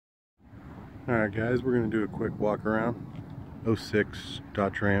Alright guys, we're going to do a quick walk around. 06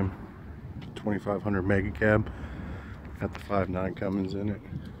 Dodge Ram 2500 Mega Cab. Got the 5.9 Cummins in it.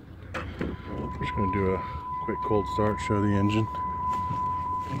 We're just going to do a quick cold start, show the engine.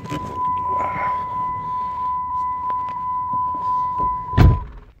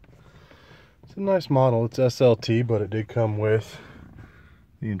 It's a nice model. It's SLT, but it did come with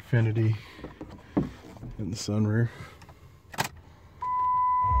the infinity and the sunroof.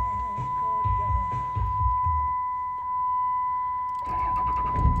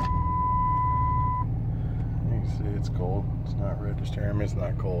 It's cold. It's not registering. I mean, it's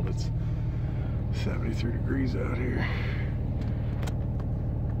not cold. It's 73 degrees out here.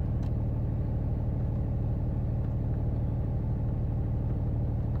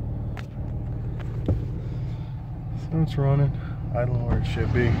 So it's running, idling where it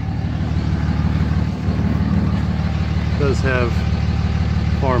should be. It does have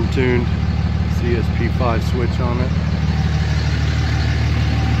farm tuned CSP5 switch on it.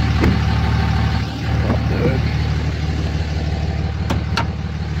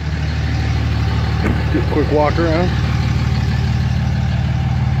 Do a quick walk around.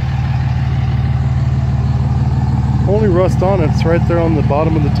 Only rust on it. It's right there on the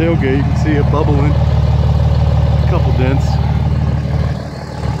bottom of the tailgate. You can see it bubbling. A couple dents.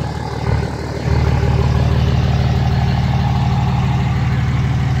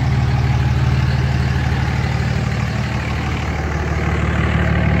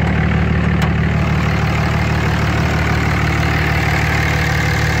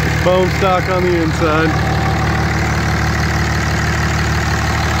 Bone stock on the inside.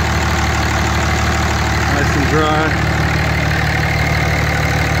 Nice and dry.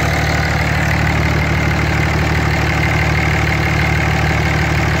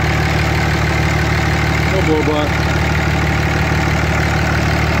 No blow black.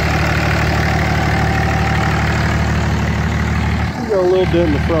 Got a little dent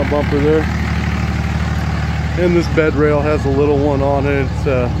in the front bumper there. And this bed rail has a little one on it. It's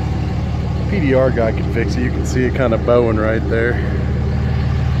PDR guy can fix it. You can see it kind of bowing right there.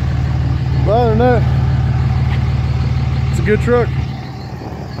 But other than that, it's a good truck.